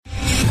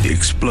The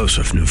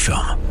explosive new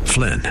film,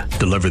 Flynn,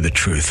 deliver the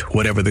truth,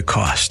 whatever the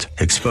cost,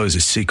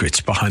 exposes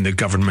secrets behind the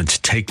government's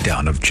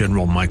takedown of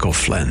General Michael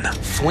Flynn.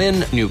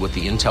 Flynn knew what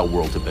the intel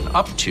world had been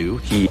up to.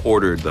 He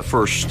ordered the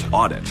first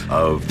audit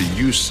of the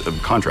use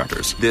of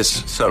contractors.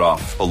 This set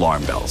off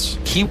alarm bells.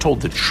 He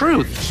told the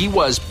truth. He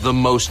was the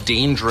most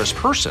dangerous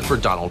person for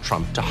Donald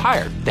Trump to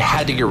hire. They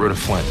had to get rid of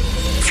Flynn.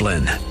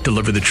 Flynn,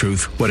 deliver the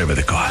truth, whatever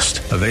the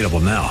cost. Available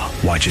now.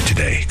 Watch it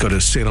today. Go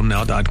to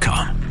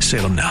salemnow.com.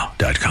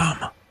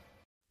 salemnow.com.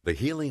 The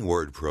Healing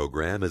Word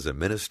program is a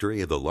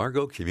ministry of the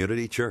Largo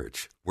Community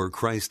Church, where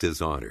Christ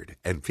is honored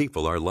and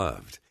people are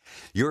loved.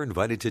 You're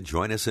invited to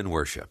join us in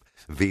worship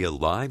via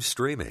live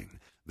streaming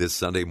this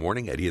Sunday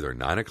morning at either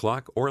 9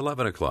 o'clock or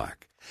 11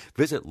 o'clock.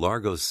 Visit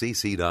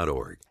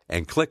largocc.org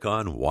and click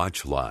on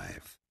Watch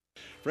Live.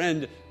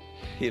 Friend,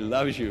 He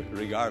loves you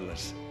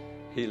regardless.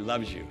 He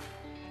loves you.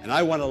 And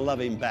I want to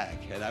love Him back,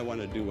 and I want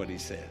to do what He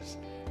says.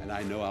 And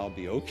I know I'll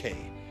be okay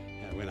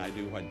when I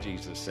do what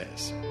Jesus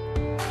says.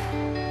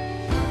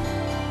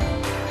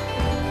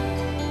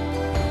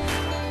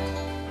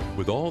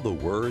 With all the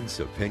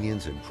words,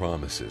 opinions, and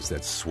promises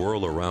that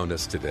swirl around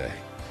us today,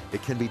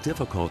 it can be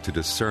difficult to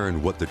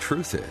discern what the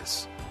truth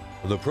is.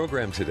 On the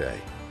program today,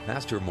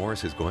 Pastor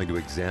Morris is going to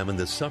examine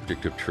the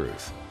subject of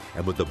truth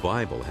and what the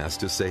Bible has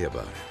to say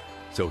about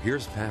it. So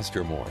here's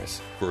Pastor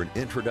Morris for an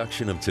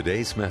introduction of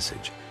today's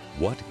message,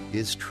 What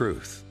is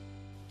Truth?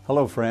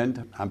 Hello,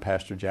 friend. I'm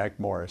Pastor Jack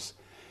Morris.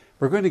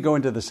 We're going to go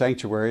into the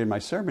sanctuary, and my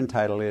sermon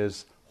title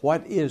is,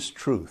 What is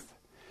Truth?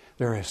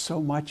 There is so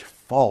much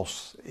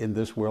false in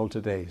this world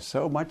today,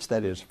 so much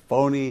that is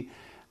phony,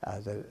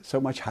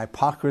 so much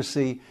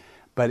hypocrisy,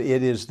 but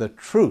it is the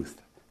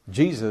truth.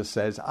 Jesus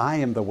says, I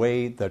am the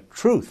way, the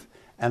truth,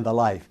 and the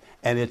life.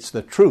 And it's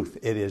the truth.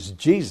 It is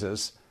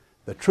Jesus,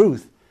 the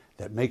truth,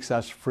 that makes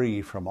us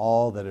free from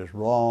all that is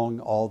wrong,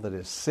 all that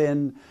is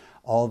sin,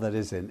 all that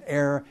is in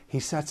error.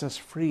 He sets us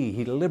free.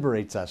 He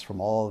liberates us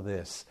from all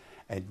this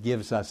and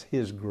gives us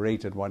His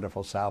great and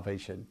wonderful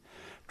salvation.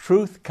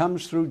 Truth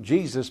comes through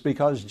Jesus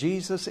because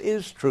Jesus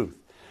is truth.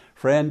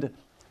 Friend,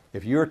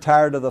 if you're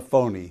tired of the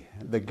phony,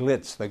 the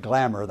glitz, the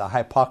glamour, the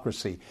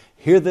hypocrisy,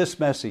 hear this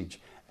message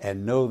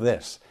and know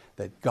this,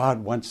 that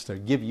God wants to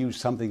give you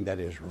something that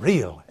is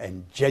real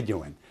and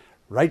genuine,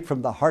 right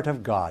from the heart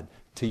of God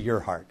to your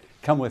heart.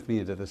 Come with me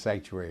into the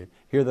sanctuary.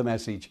 Hear the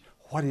message,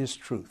 What is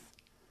Truth?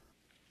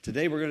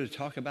 Today we're going to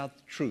talk about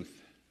the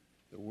truth,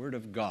 the Word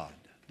of God,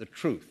 the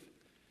truth.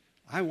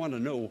 I want to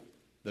know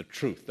the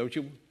truth, don't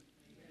you?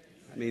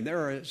 I mean,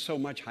 there is so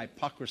much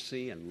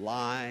hypocrisy and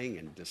lying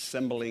and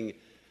dissembling.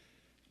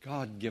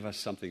 God, give us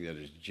something that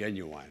is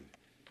genuine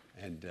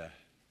and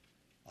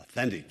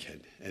authentic,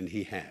 and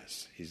He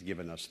has. He's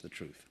given us the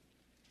truth.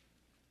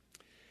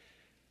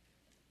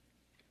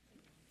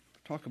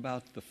 Talk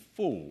about the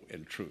fool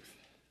in truth.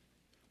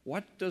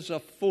 What does a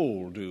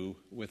fool do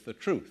with the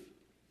truth?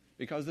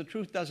 Because the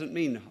truth doesn't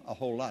mean a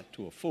whole lot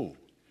to a fool.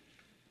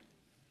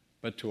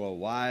 But to a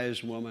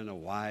wise woman, a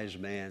wise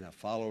man, a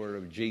follower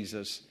of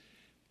Jesus,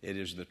 it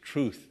is the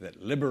truth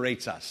that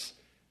liberates us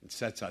and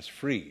sets us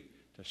free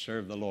to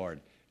serve the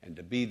Lord and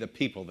to be the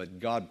people that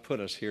God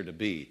put us here to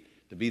be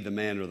the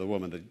man or the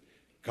woman that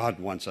God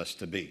wants us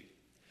to be.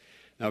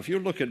 Now, if you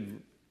look at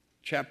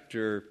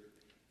chapter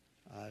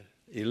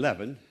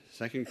 11,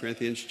 2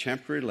 Corinthians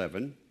chapter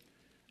 11,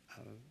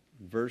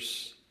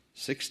 verse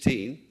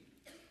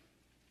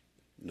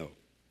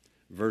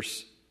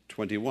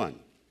 21.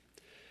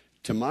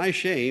 To my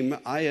shame,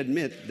 I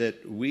admit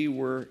that we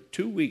were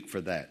too weak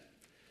for that.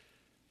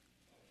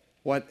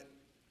 What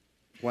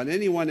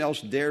anyone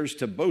else dares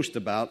to boast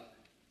about,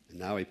 and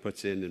now he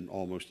puts in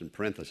almost in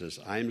parentheses,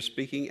 I am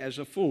speaking as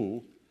a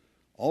fool,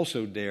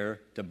 also dare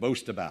to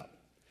boast about.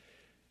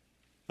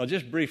 Well,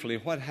 just briefly,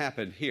 what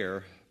happened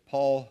here,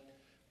 Paul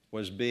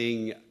was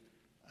being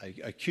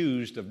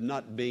accused of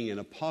not being an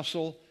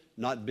apostle,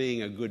 not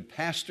being a good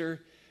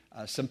pastor.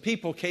 Some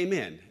people came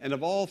in, and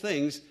of all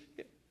things,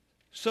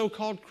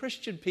 so-called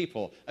Christian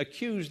people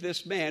accused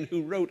this man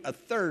who wrote a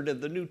third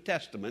of the New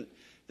Testament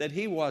that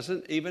he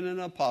wasn't even an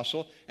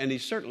apostle, and he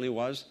certainly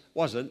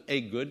wasn't a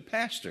good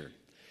pastor.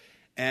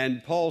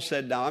 And Paul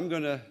said, now I'm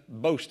going to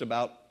boast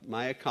about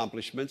my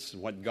accomplishments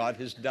and what God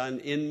has done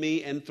in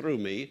me and through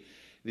me.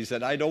 And he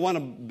said, I don't want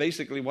to,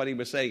 basically what he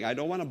was saying, I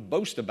don't want to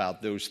boast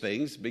about those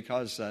things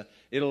because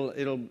it'll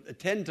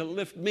tend to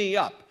lift me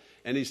up.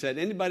 And he said,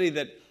 anybody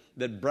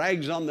that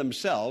brags on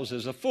themselves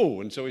is a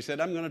fool. And so he said,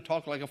 I'm going to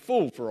talk like a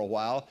fool for a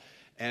while.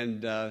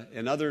 And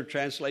in other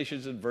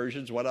translations and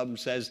versions, one of them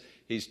says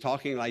he's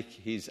talking like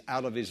he's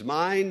out of his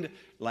mind,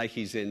 like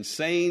he's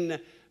insane.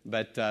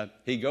 But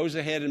he goes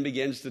ahead and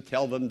begins to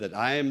tell them that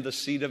I am the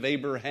seed of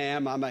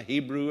Abraham. I'm a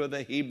Hebrew of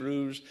the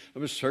Hebrews. I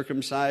was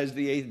circumcised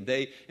the 8th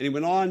day. And he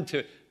went on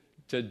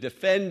to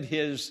defend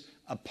his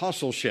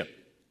apostleship.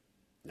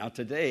 Now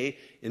today,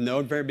 in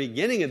the very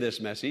beginning of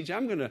this message,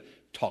 I'm going to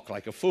talk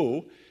like a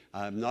fool.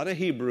 I'm not a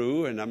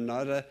Hebrew, and I'm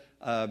not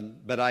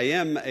but I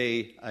am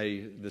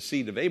the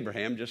seed of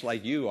Abraham, just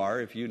like you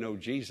are if you know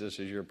Jesus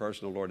as your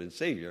personal Lord and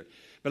Savior.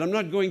 But I'm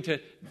not going to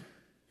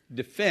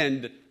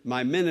defend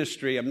my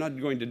ministry. I'm not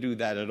going to do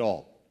that at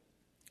all.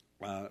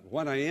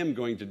 What I am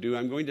going to do,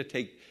 I'm going to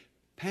take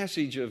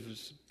passage of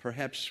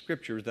perhaps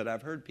scriptures that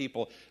I've heard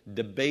people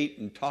debate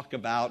and talk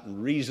about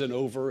and reason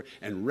over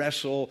and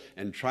wrestle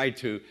and try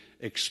to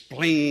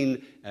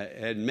explain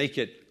and make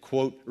it,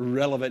 quote,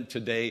 relevant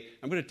today.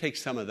 I'm going to take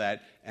some of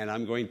that and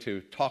I'm going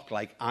to talk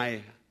like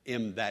I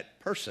am that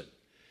person.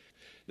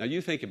 Now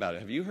you think about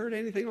it. Have you heard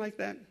anything like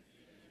that?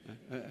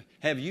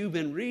 Have you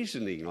been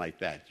reasoning like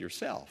that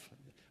yourself?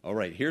 All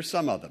right, here's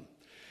some of them.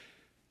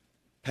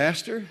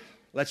 Pastor,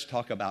 let's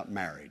talk about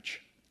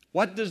marriage.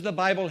 What does the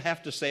Bible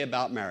have to say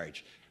about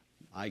marriage?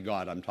 My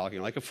God, I'm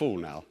talking like a fool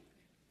now.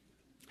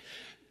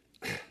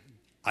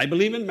 I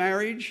believe in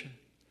marriage,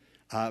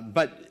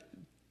 but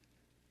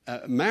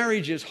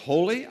marriage is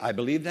holy. I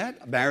believe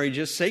that. Marriage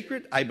is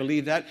sacred. I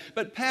believe that.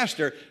 But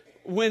Pastor,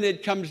 when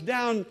it comes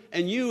down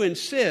and you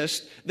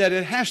insist that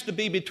it has to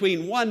be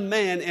between one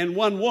man and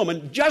one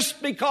woman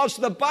just because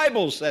the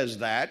Bible says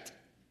that,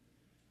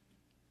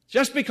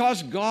 just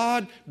because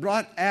God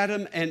brought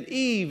Adam and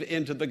Eve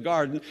into the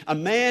garden, a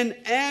man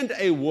and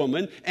a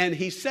woman, and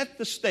he set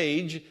the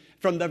stage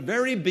from the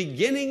very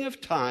beginning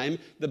of time,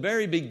 the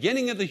very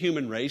beginning of the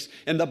human race,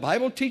 and the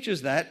Bible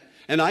teaches that,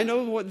 and I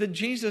know that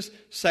Jesus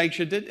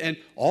sanctioned it, and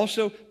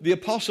also the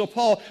Apostle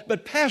Paul,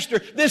 but Pastor,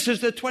 this is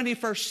the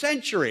 21st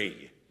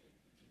century.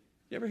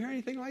 You ever hear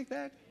anything like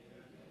that?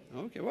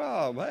 Okay,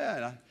 well,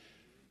 man,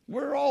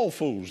 we're all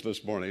fools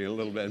this morning a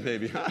little bit,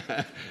 maybe,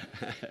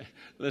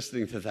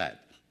 listening to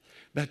that.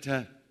 But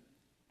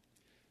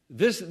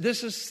this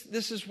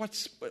is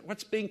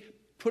what's being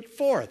put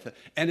forth,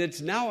 and it's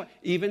now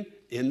even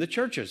in the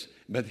churches.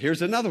 But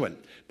here's another one.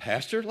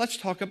 Pastor, let's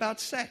talk about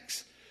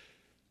sex.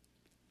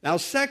 Now,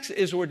 sex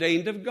is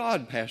ordained of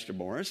God, Pastor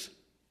Morris,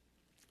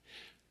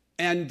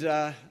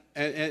 and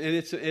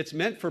it's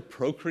meant for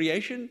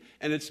procreation,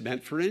 and it's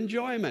meant for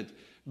enjoyment.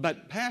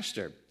 But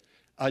Pastor,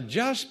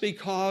 just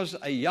because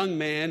a young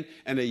man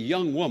and a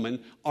young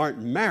woman aren't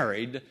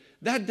married,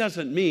 that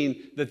doesn't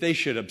mean that they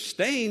should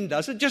abstain,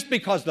 does it? Just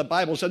because the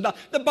Bible said, no,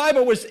 the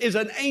Bible is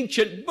an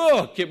ancient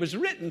book. It was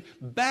written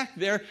back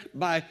there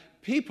by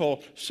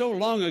people so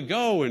long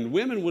ago, and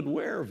women would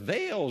wear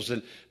veils.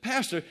 And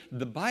Pastor,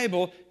 the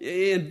Bible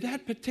in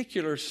that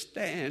particular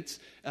stance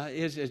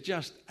is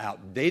just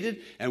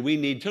outdated, and we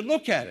need to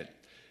look at it.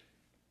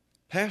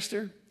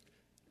 Pastor,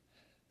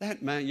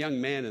 that young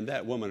man and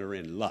that woman are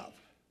in love.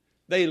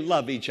 They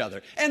love each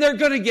other, and they're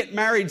going to get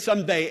married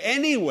someday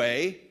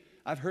anyway.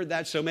 I've heard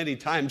that so many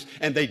times,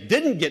 and they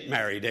didn't get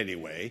married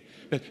anyway.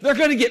 But they're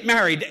going to get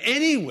married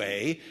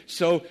anyway.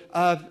 So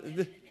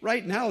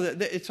right now,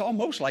 it's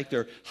almost like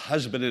they're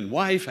husband and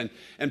wife.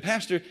 And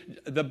Pastor,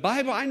 the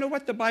Bible, I know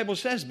what the Bible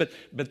says, but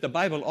the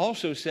Bible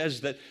also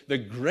says that the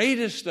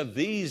greatest of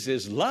these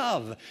is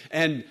love.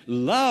 And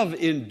love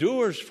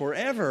endures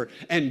forever.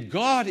 And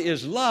God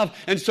is love.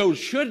 And so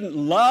shouldn't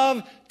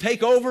love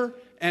take over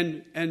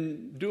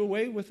and do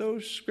away with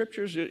those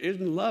scriptures?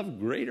 Isn't love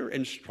greater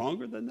and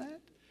stronger than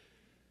that?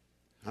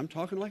 I'm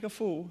talking like a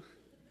fool.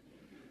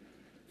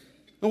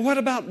 Well, what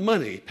about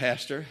money,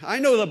 Pastor? I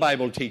know the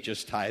Bible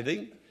teaches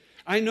tithing.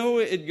 I know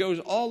it goes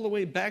all the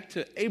way back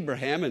to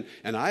Abraham,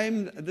 and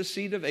I'm the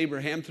seed of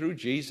Abraham through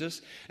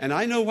Jesus. And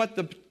I know what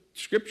the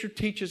Scripture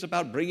teaches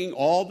about bringing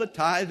all the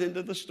tithe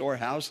into the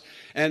storehouse.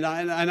 And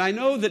I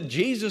know that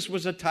Jesus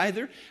was a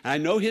tither. I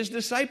know his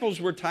disciples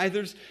were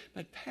tithers.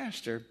 But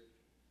Pastor,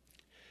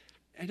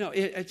 you know,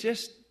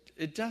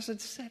 it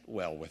doesn't sit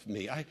well with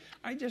me.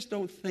 I just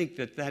don't think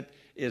that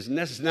is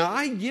necessary. Now,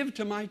 I give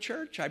to my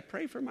church. I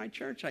pray for my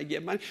church. I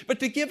give money.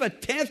 But to give a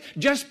tenth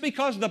just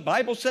because the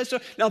Bible says so,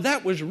 now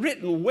that was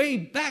written way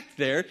back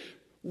there.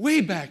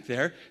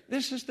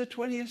 This is the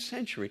 20th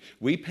century.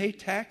 We pay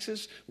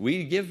taxes.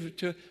 We give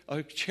to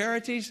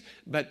charities.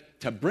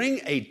 But to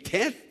bring a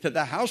tenth to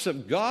the house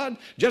of God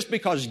just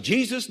because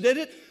Jesus did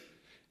it,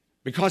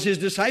 because his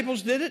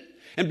disciples did it,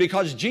 and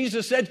because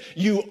Jesus said,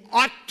 you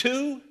ought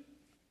to,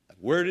 the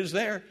word is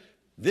there,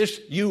 this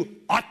you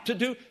ought to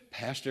do.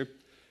 Pastor,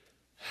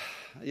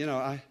 you know,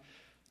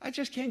 I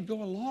just can't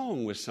go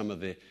along with some of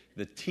the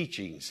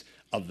teachings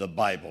of the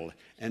Bible.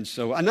 And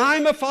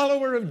I'm a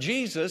follower of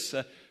Jesus,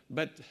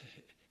 but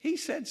he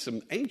said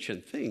some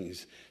ancient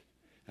things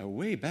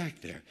way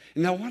back there.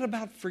 Now, what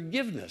about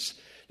forgiveness?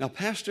 Now,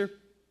 Pastor,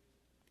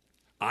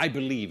 I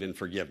believe in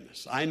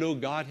forgiveness. I know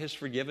God has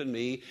forgiven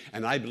me,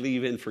 and I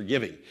believe in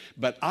forgiving.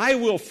 But I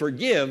will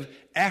forgive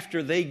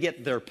after they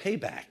get their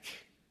payback.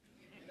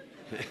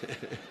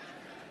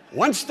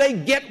 Once they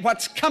get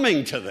what's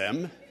coming to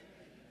them,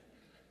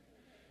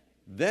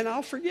 then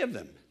I'll forgive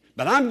them.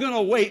 But I'm going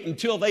to wait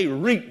until they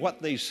reap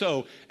what they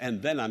sow,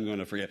 and then I'm going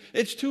to forgive.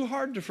 It's too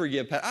hard to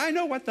forgive. I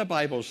know what the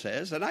Bible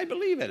says, and I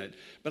believe in it.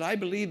 But I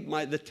believe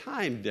the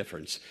time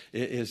difference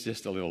is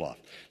just a little off.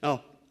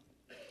 Now,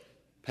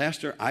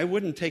 Pastor, I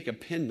wouldn't take a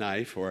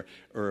penknife or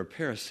a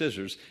pair of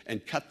scissors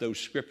and cut those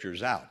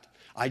scriptures out.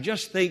 I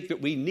just think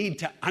that we need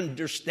to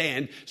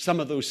understand some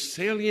of those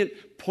salient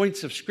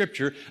points of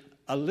Scripture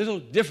a little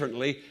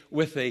differently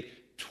with a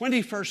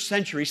 21st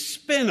century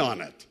spin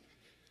on it.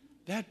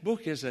 That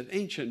book is an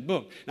ancient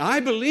book. Now,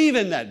 I believe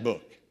in that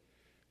book,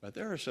 but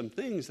there are some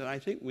things that I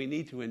think we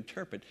need to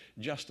interpret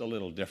just a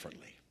little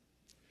differently.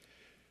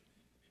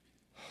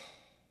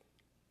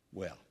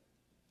 Well,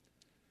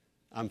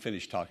 I'm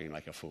finished talking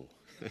like a fool.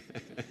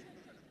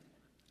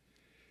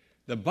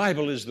 The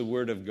Bible is the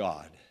Word of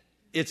God.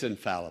 It's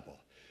infallible.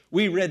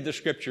 We read the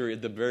Scripture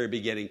at the very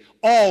beginning.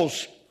 All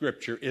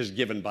Scripture is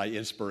given by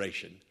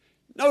inspiration.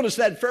 Notice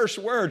that first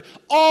word,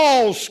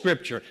 all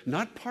Scripture.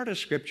 Not part of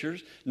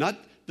Scriptures, not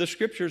the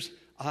Scriptures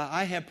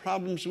I have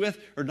problems with,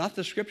 or not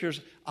the Scriptures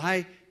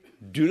I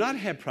do not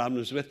have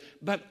problems with,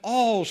 but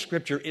all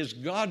Scripture is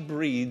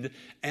God-breathed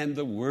and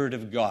the Word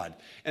of God.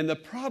 And the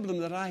problem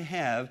that I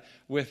have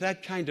with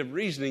that kind of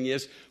reasoning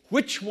is,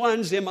 which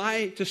ones am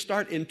I to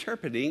start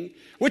interpreting?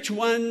 Which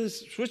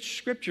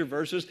Scripture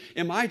verses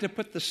am I to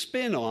put the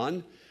spin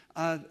on?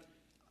 I'm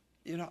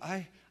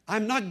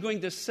not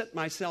going to set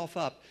myself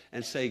up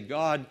and say,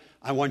 God,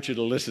 I want you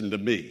to listen to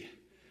me.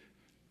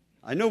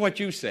 I know what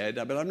you said,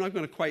 but I'm not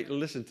going to quite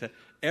listen to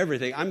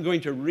everything. I'm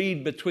going to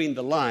read between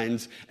the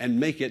lines and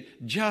make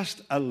it just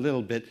a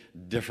little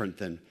bit different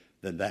than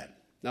that.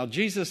 Now,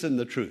 Jesus and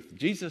the truth.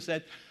 Jesus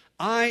said,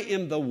 I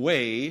am the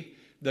way,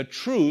 the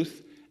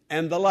truth,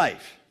 and the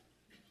life.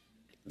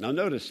 Now,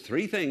 notice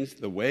three things: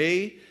 the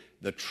way,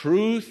 the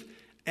truth,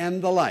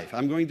 and the life.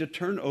 I'm going to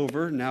turn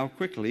over now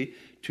quickly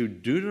to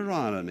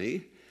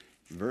Deuteronomy,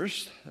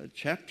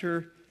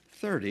 chapter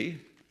 30.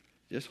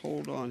 Just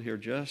hold on here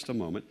just a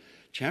moment.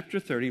 Chapter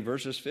 30,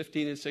 verses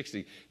 15 and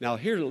 16. Now,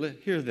 hear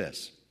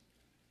this.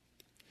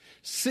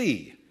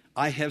 See,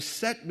 I have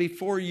set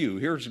before you.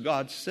 Here's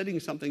God setting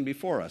something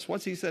before us.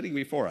 What's He setting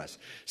before us?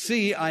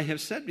 See, I have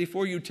set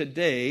before you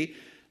today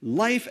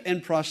life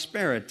and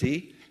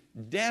prosperity,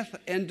 death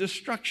and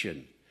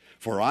destruction.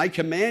 For I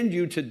command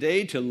you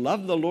today to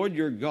love the Lord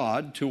your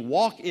God, to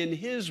walk in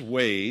His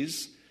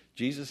ways.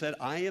 Jesus said,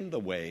 I am the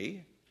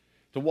way.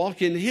 To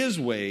walk in His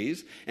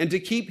ways and to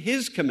keep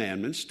His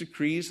commandments,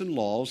 decrees, and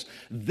laws.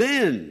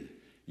 Then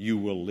you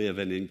will live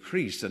and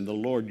increase, and the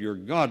Lord your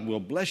God will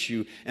bless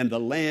you and the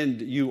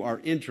land you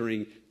are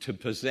entering to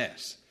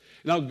possess.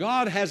 Now,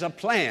 God has a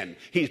plan.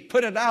 He's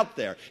put it out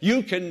there.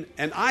 You can,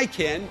 and I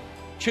can,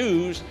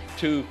 choose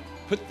to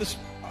put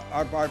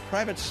our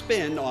private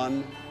spin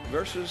on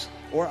verses,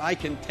 or I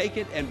can take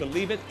it and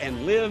believe it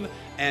and live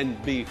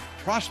and be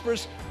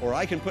prosperous, or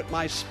I can put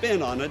my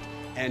spin on it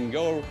and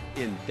go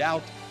in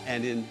doubt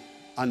and in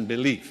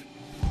unbelief.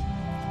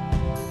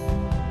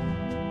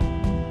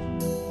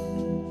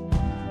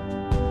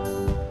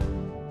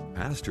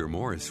 Pastor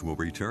Morris will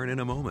return in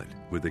a moment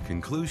with the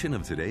conclusion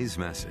of today's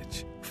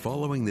message,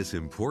 following this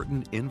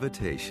important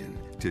invitation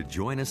to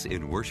join us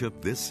in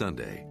worship this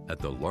Sunday at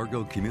the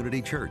Largo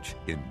Community Church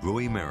in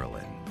Bowie,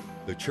 Maryland.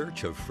 The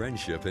Church of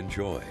Friendship and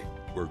Joy,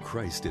 where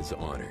Christ is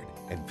honored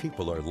and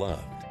people are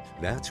loved.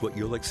 That's what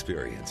you'll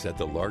experience at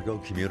the Largo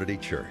Community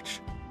Church.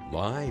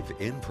 Live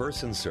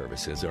in-person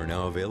services are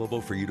now available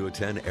for you to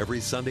attend every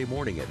Sunday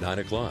morning at 9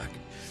 o'clock.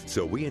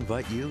 So we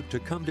invite you to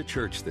come to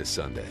church this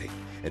Sunday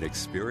and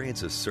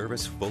experience a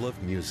service full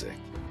of music,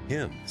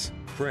 hymns,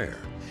 prayer,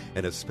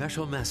 and a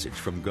special message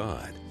from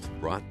God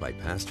brought by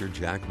Pastor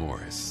Jack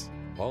Morris.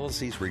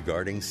 Policies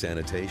regarding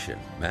sanitation,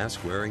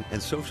 mask wearing,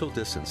 and social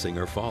distancing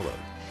are followed,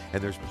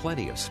 and there's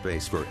plenty of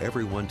space for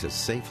everyone to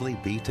safely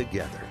be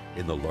together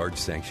in the large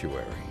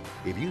sanctuary.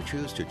 If you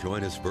choose to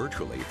join us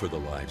virtually for the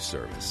live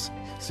service,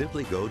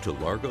 simply go to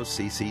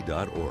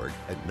largocc.org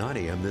at 9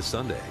 a.m. this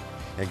Sunday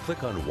and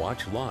click on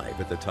Watch Live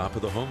at the top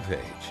of the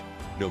homepage.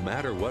 No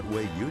matter what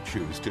way you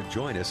choose to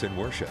join us in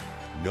worship,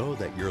 know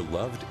that you're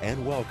loved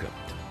and welcomed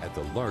at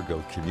the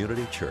Largo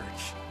Community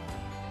Church.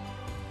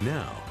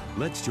 Now,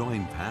 let's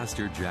join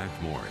Pastor Jack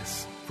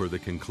Morris for the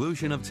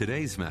conclusion of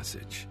today's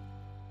message.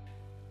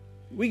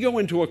 We go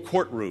into a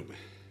courtroom.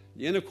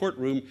 In a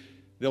courtroom,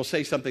 they'll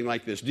say something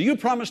like this: do you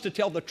promise to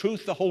tell the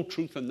truth, the whole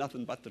truth, and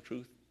nothing but the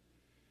truth?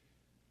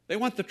 They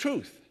want the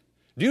truth.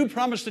 Do you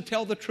promise to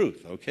tell the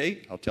truth?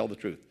 Okay, I'll tell the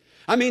truth.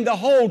 I mean the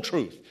whole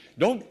truth.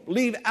 Don't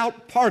leave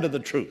out part of the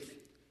truth.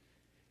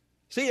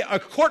 See, a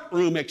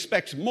courtroom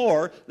expects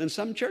more than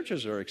some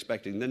churches are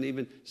expecting, than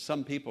even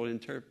some people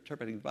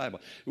interpreting the Bible.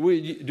 Will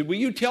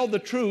you tell the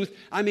truth?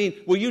 I mean,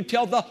 will you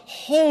tell the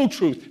whole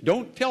truth?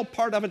 Don't tell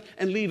part of it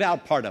and leave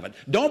out part of it.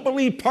 Don't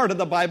believe part of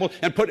the Bible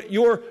and put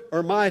your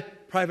or my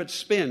private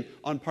spin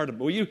on part of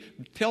it. Will you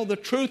tell the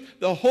truth,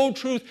 the whole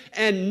truth,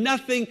 and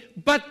nothing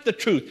but the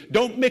truth?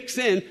 Don't mix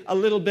in a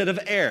little bit of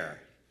air.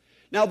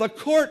 Now, the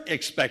court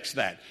expects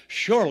that.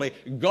 Surely,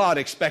 God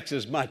expects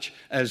as much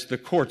as the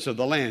courts of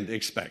the land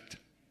expect.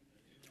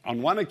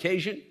 On one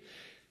occasion,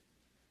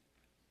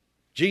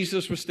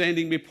 Jesus was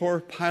standing before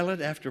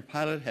Pilate after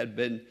Pilate had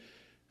been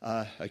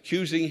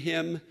accusing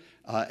him.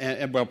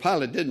 Well,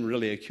 Pilate didn't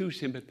really accuse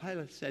him, but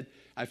Pilate said,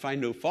 I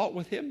find no fault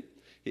with him.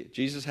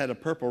 Jesus had a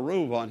purple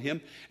robe on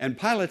him. And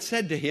Pilate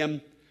said to him,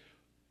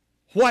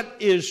 what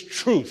is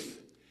truth?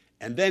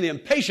 And then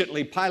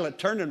impatiently Pilate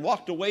turned and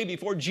walked away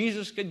before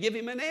Jesus could give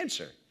him an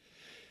answer.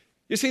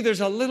 You see,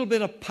 there's a little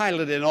bit of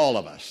Pilate in all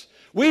of us.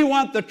 We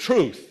want the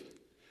truth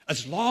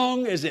as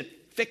long as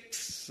it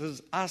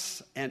fixes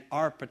us and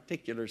our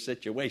particular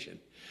situation.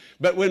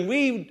 But when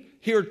we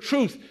hear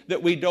truth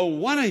that we don't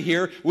want to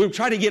hear, we'll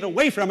try to get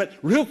away from it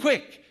real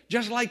quick,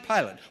 just like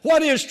Pilate.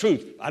 What is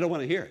truth? I don't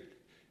want to hear it.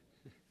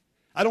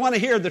 I don't want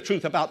to hear the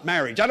truth about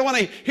marriage. I don't want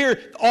to hear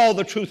all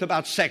the truth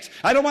about sex.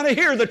 I don't want to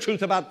hear the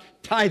truth about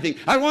tithing.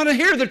 I want to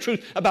hear the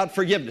truth about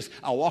forgiveness.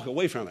 I'll walk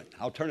away from it.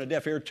 I'll turn a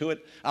deaf ear to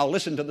it. I'll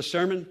listen to the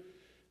sermon.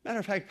 Matter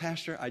of fact,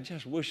 Pastor, I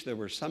just wish there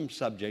were some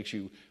subjects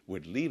you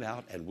would leave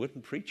out and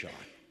wouldn't preach on.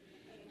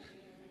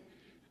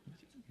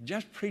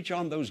 Just preach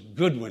on those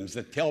good ones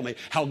that tell me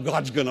how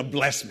God's going to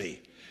bless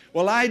me.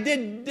 Well, I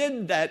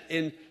did that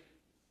in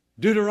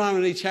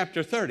Deuteronomy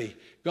chapter 30.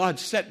 God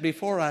set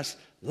before us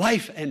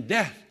life and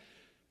death,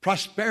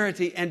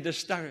 prosperity and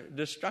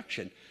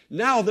destruction.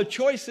 Now the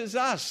choice is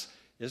us.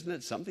 Isn't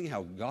it something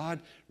how God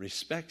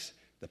respects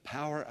the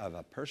power of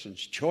a person's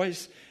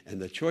choice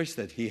and the choice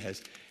that he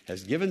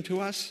has given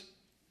to us?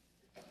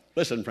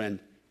 Listen, friend,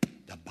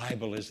 the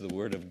Bible is the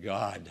Word of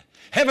God.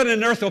 Heaven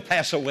and earth will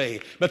pass away,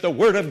 but the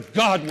Word of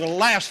God will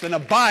last and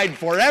abide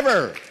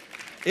forever.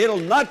 It'll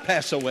not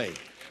pass away.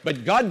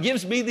 But God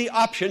gives me the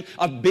option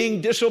of being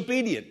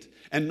disobedient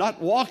and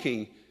not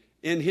walking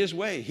in His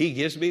way. He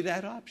gives me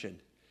that option.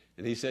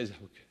 And He says,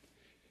 okay,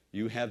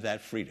 you have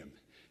that freedom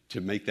to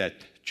make that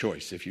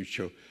choice if you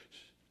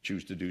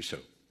choose to do so.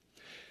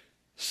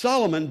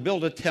 Solomon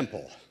built a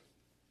temple,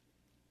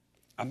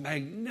 a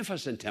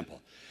magnificent temple.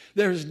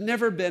 There's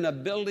never been a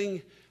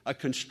building, a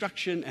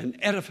construction, an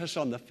edifice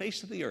on the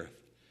face of the earth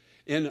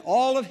in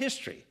all of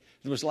history.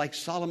 It was like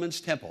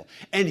Solomon's temple.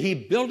 And he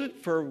built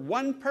it for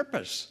one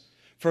purpose,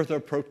 for the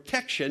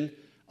protection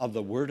of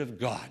the Word of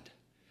God.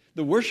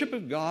 The worship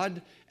of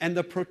God and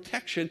the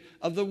protection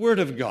of the Word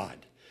of God.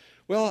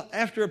 Well,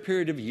 after a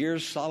period of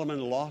years,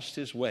 Solomon lost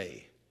his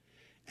way.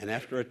 And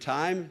after a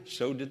time,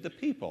 so did the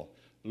people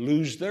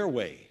lose their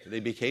way. They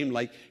became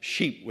like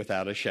sheep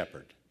without a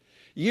shepherd.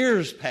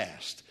 Years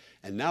passed,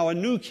 and now a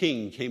new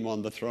king came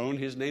on the throne.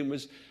 His name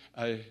was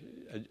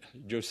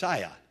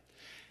Josiah.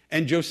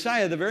 And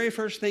Josiah, the very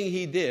first thing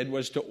he did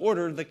was to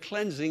order the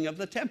cleansing of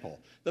the temple.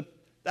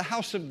 The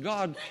house of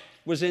God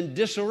was in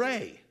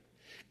disarray.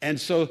 And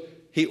so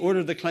he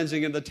ordered the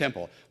cleansing of the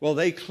temple. Well,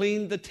 they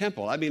cleaned the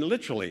temple. I mean,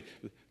 literally.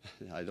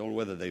 I don't know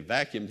whether they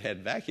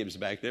had vacuums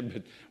back then,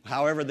 but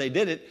however they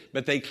did it.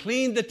 But they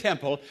cleaned the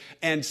temple,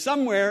 and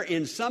somewhere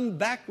in some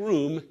back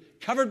room,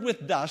 covered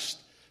with dust,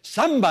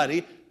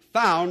 somebody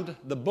found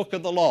the book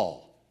of the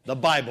law, the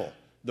Bible,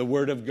 the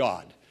Word of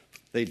God.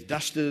 They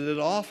dusted it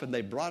off, and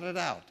they brought it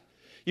out.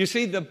 You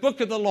see, the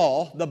book of the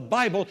law, the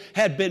Bible,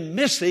 had been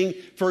missing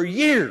for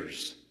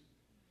years,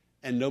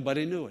 and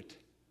nobody knew it.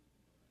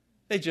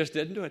 They just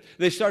didn't do it.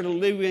 They started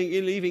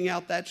leaving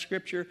out that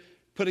scripture,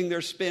 putting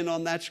their spin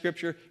on that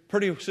scripture.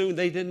 Pretty soon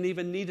they didn't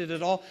even need it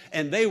at all.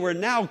 And they were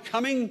now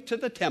coming to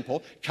the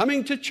temple,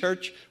 coming to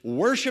church,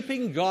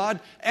 worshiping God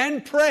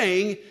and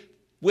praying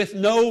with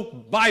no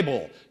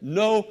Bible,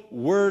 no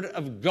Word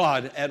of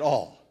God at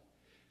all.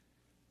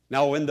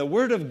 Now, when the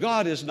Word of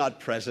God is not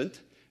present,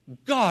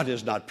 God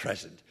is not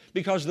present,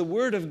 because the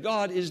Word of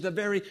God is the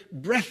very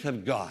breath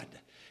of God.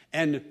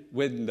 And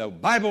when the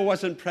Bible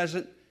wasn't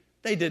present,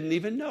 they didn't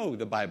even know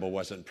the Bible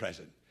wasn't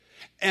present.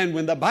 And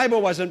when the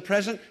Bible wasn't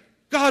present,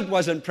 God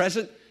wasn't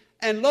present.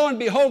 And lo and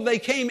behold, they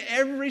came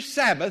every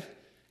Sabbath,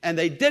 and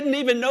they didn't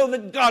even know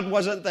that God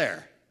wasn't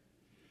there.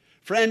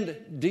 Friend,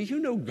 do you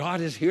know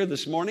God is here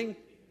this morning?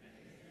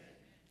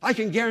 I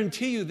can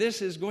guarantee you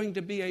this is going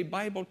to be a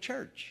Bible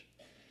church.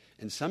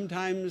 And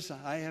sometimes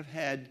I have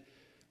had,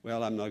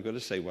 well, I'm not going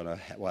to say what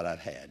I've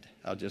had.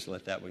 I'll just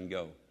let that one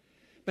go.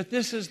 But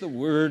this is the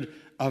Word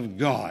of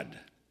God.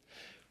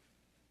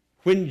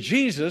 When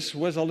Jesus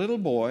was a little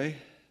boy,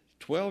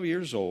 12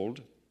 years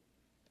old,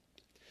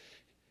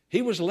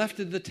 he was left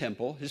in the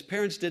temple. His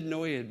parents didn't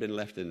know he had been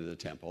left in the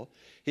temple.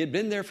 He had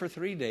been there for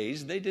 3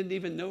 days. They didn't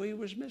even know he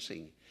was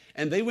missing.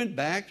 And they went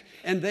back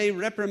and they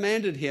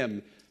reprimanded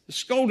him,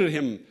 scolded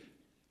him.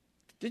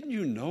 Didn't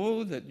you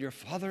know that your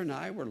father and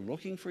I were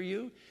looking for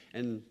you?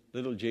 And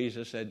little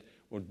Jesus said,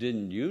 well,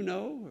 didn't you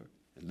know?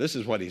 And this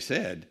is what he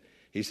said.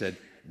 He said,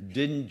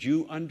 didn't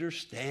you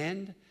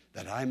understand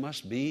that I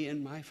must be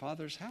in my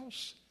Father's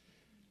house?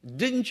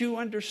 Didn't you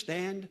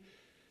understand?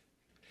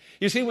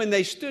 You see, when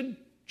they stood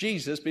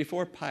Jesus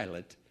before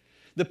Pilate,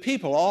 the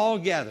people all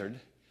gathered,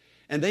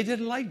 and they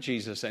didn't like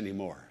Jesus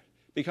anymore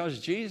because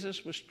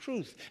Jesus was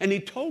truth, and he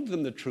told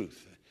them the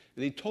truth,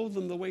 and he told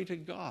them the way to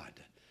God,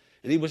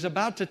 and he was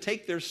about to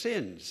take their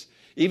sins.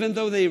 Even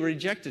though they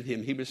rejected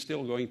him, he was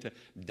still going to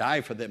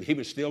die for them. He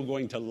was still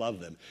going to love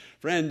them.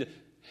 Friend,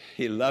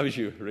 he loves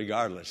you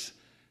regardless.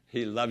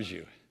 He loves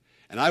you.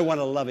 And I want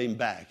to love him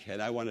back,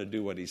 and I want to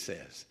do what he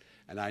says.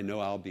 And I know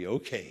I'll be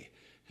okay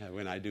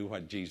when I do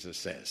what Jesus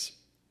says.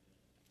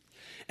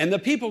 And the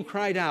people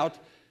cried out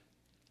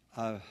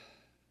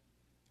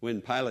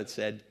when Pilate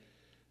said,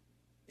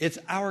 it's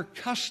our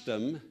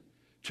custom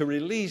to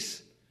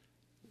release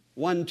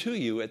one to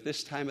you at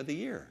this time of the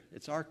year.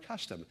 It's our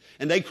custom.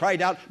 And they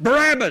cried out,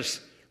 Barabbas!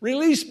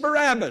 Release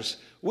Barabbas!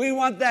 We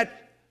want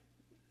that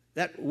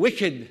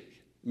wicked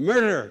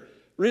murderer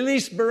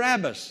Release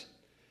Barabbas.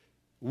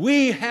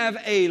 We have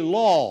a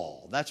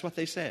law. That's what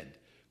they said.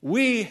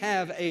 We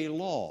have a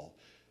law.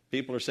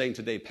 People are saying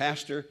today,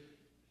 Pastor,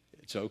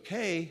 it's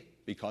okay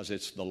because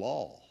it's the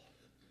law.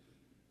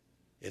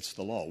 It's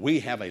the law. We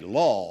have a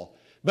law,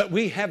 but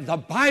we have the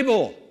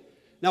Bible.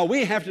 Now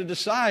we have to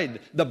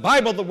decide, the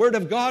Bible, the Word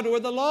of God, or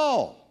the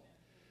law.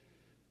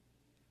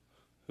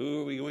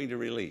 Who are we going to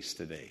release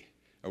today?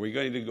 Are we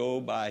going to go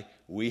by,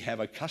 we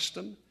have a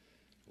custom,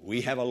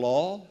 we have a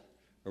law,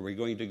 or are we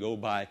going to go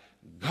by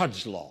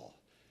God's law,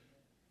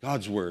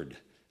 God's Word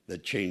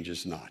that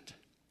changes not?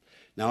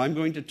 Now I'm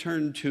going to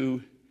turn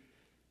to,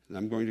 and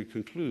I'm going to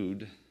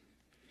conclude,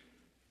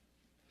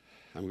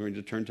 I'm going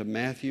to turn to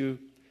Matthew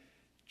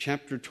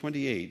chapter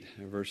 28,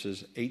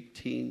 verses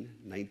 18,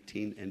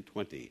 19, and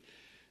 20.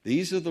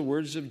 These are the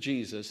words of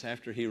Jesus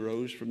after he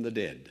rose from the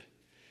dead.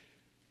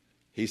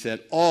 He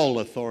said, all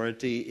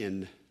authority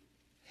in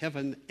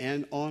heaven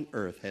and on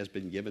earth has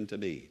been given to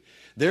me.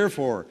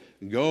 Therefore,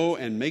 go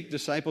and make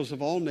disciples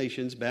of all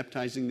nations,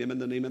 baptizing them in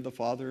the name of the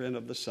Father and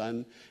of the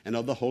Son and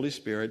of the Holy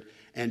Spirit,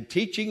 and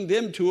teaching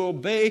them to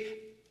obey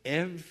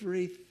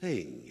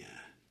everything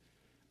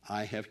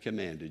I have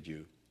commanded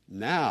you.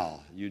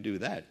 Now you do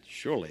that.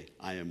 Surely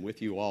I am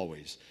with you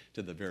always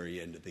to the very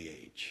end of the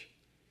age.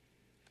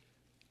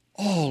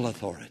 All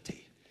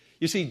authority.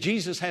 You see,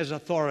 Jesus has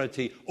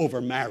authority over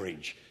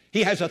marriage.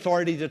 He has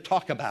authority to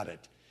talk about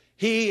it.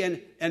 He and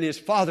his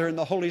Father and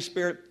the Holy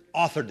Spirit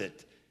authored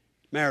it.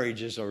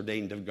 Marriage is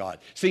ordained of God.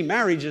 See,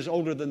 marriage is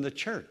older than the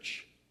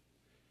church.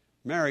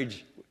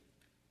 Marriage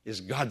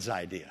is God's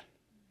idea.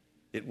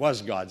 It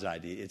was God's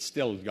idea. It's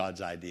still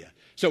God's idea.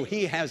 So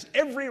he has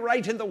every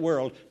right in the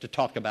world to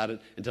talk about it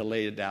and to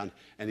lay it down.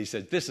 And he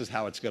said, this is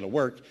how it's going to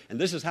work, and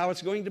this is how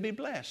it's going to be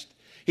blessed.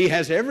 He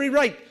has every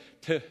right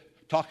to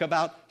talk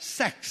about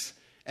sex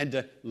and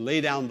to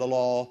lay down the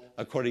law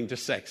according to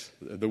sex,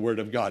 the Word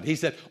of God. He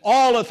said,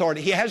 all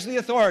authority. He has the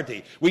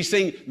authority. We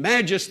sing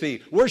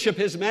majesty, worship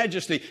his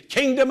majesty,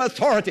 kingdom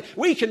authority.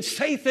 We can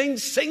say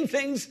things, sing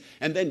things,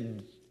 and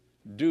then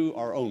do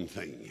our own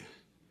thing.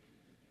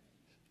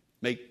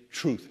 Make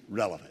truth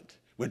relevant.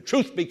 When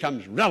truth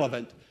becomes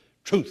relevant,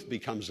 truth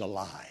becomes a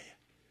lie.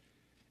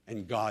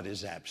 And God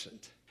is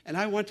absent. And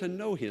I want to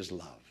know his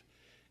love.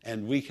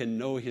 And we can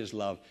know his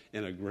love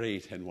in a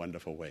great and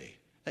wonderful way.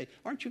 Hey,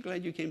 aren't you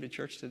glad you came to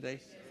church today?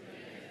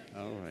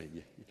 All right.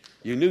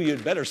 You knew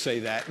you'd better say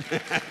that.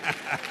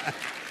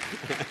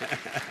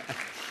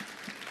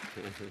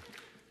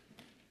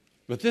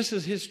 But this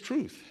is his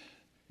truth.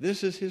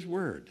 This is his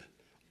word.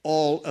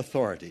 All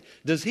authority.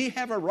 Does he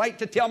have a right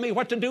to tell me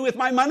what to do with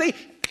my money?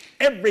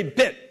 Every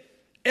bit.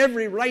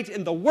 Every right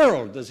in the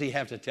world does he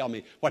have to tell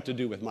me what to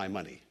do with my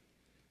money.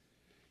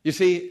 You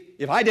see,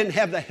 if I didn't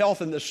have the health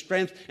and the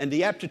strength and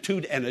the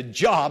aptitude and a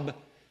job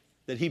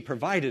that he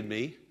provided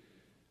me,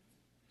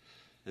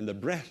 and the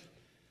breath,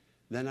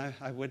 then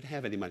I wouldn't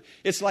have any money.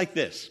 It's like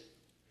this.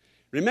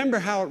 Remember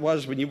how it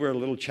was when you were a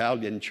little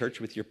child in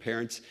church with your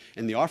parents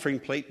and the offering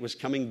plate was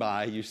coming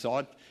by, you saw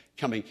it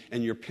coming,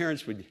 and your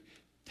parents would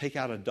take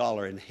out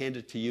 $1 and hand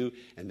it to you,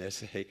 and they'd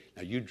say, hey,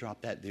 now you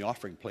drop that in the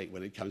offering plate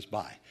when it comes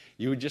by.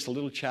 You were just a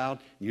little child,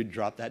 you'd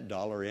drop that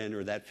 $1 in,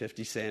 or that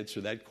 50 cents,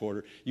 or that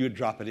quarter, you would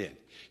drop it in.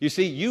 You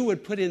see, you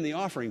would put in the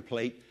offering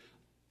plate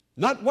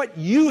not what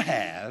you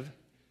have,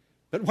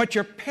 but what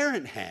your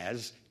parent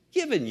has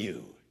given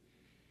you.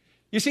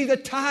 You see, the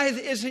tithe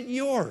isn't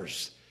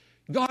yours.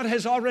 God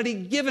has already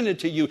given it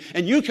to you,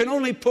 and you can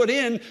only put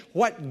in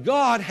what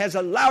God has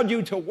allowed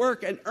you to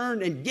work and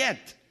earn and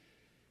get.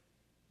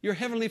 Your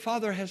Heavenly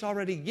Father has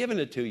already given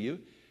it to you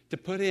to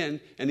put in,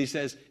 and he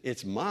says,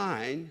 it's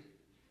mine,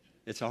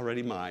 it's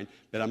already mine,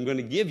 but I'm going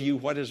to give you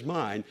what is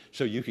mine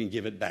so you can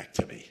give it back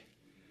to me.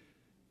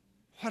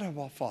 What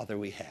a Father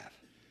we have.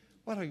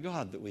 What a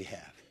God that we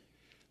have.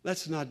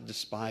 Let's not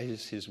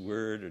despise his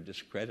word or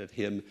discredit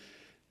him.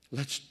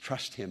 Let's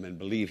trust him and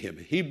believe him.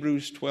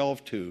 Hebrews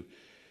 12:2,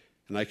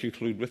 and I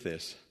conclude with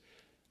this.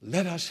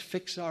 Let us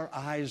fix our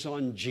eyes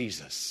on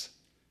Jesus,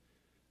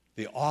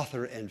 the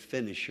author and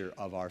finisher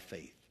of our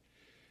faith.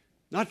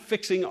 Not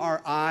fixing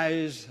our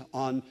eyes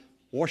on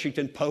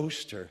Washington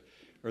Post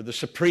or the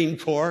Supreme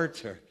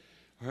Court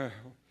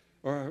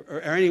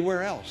or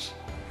anywhere else,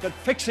 but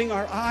fixing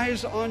our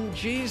eyes on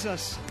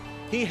Jesus.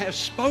 He has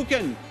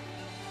spoken,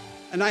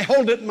 and I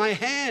hold it in my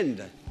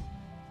hand.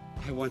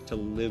 I want to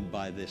live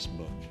by this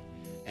book.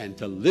 And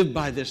to live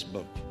by this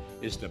book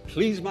is to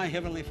please my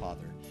Heavenly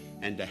Father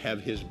and to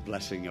have his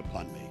blessing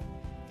upon me.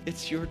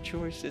 It's your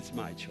choice. It's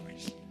my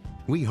choice.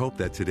 We hope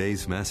that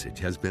today's message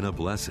has been a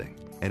blessing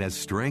and has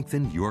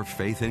strengthened your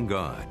faith in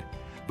God.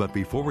 But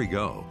before we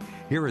go,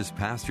 here is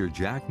Pastor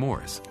Jack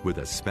Morris with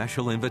a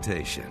special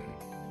invitation.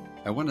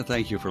 I want to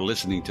thank you for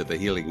listening to the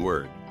Healing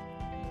Word.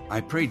 I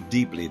pray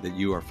deeply that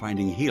you are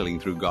finding healing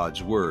through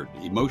God's Word,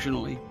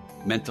 emotionally,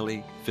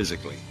 mentally,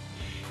 physically.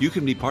 You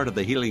can be part of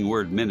the Healing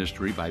Word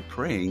ministry by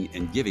praying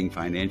and giving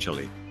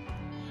financially.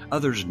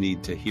 Others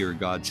need to hear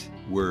God's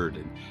word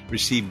and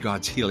receive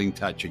God's healing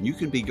touch. And you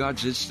can be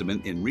God's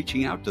instrument in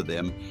reaching out to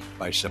them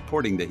by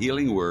supporting the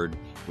Healing Word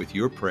with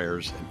your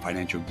prayers and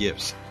financial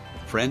gifts.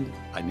 Friend,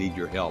 I need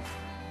your help.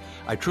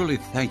 I truly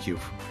thank you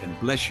and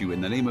bless you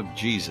in the name of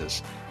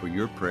Jesus for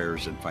your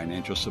prayers and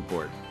financial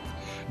support.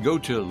 Go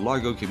to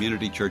Largo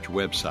Community Church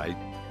website,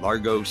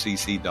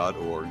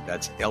 largocc.org.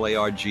 That's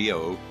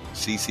LARGOCC.org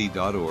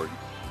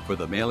for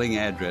the mailing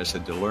address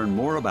and to learn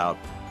more about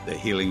the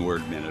Healing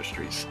Word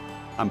Ministries.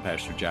 I'm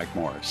Pastor Jack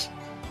Morris.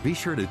 Be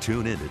sure to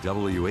tune in to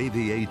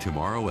WAVA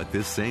tomorrow at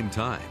this same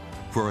time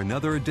for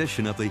another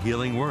edition of the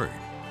Healing Word.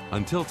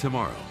 Until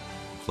tomorrow,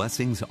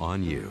 blessings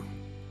on you.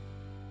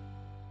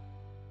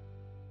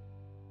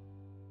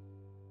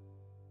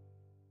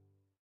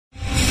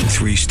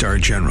 Three-star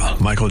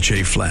General Michael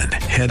J. Flynn,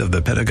 head of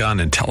the Pentagon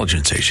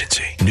Intelligence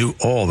Agency, knew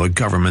all the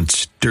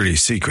government's dirty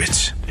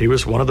secrets. He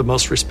was one of the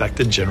most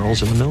respected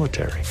generals in the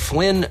military.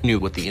 Flynn knew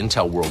what the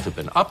intel world had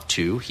been up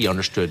to. He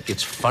understood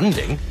its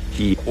funding.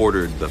 He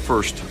ordered the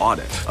first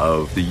audit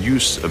of the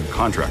use of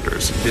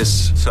contractors.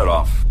 This set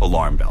off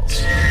alarm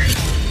bells.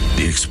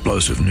 The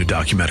explosive new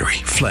documentary,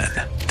 Flynn,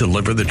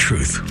 Deliver the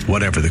Truth,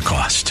 Whatever the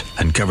Cost,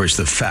 uncovers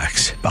the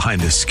facts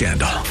behind this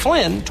scandal.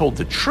 Flynn told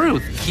the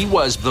truth. He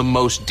was the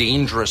most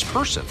dangerous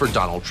person for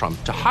Donald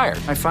Trump to hire.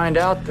 I find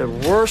out the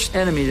worst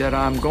enemy that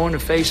I'm going to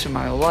face in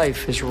my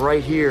life is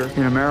right here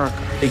in America.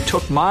 They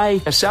took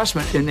my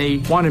assessment and they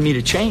wanted me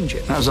to change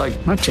it. And I was like,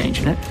 I'm not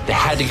changing it. They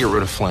had to get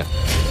rid of Flynn.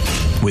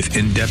 With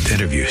in-depth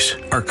interviews,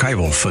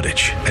 archival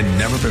footage, and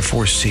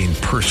never-before-seen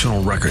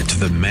personal records of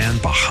the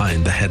man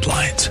behind the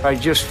headlines. I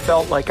just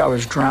felt like I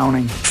was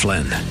drowning.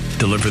 Flynn,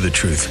 Deliver the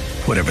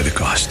Truth, Whatever the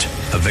Cost.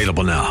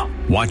 Available now.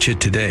 Watch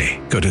it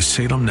today. Go to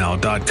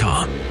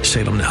salemnow.com.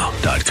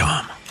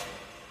 salemnow.com.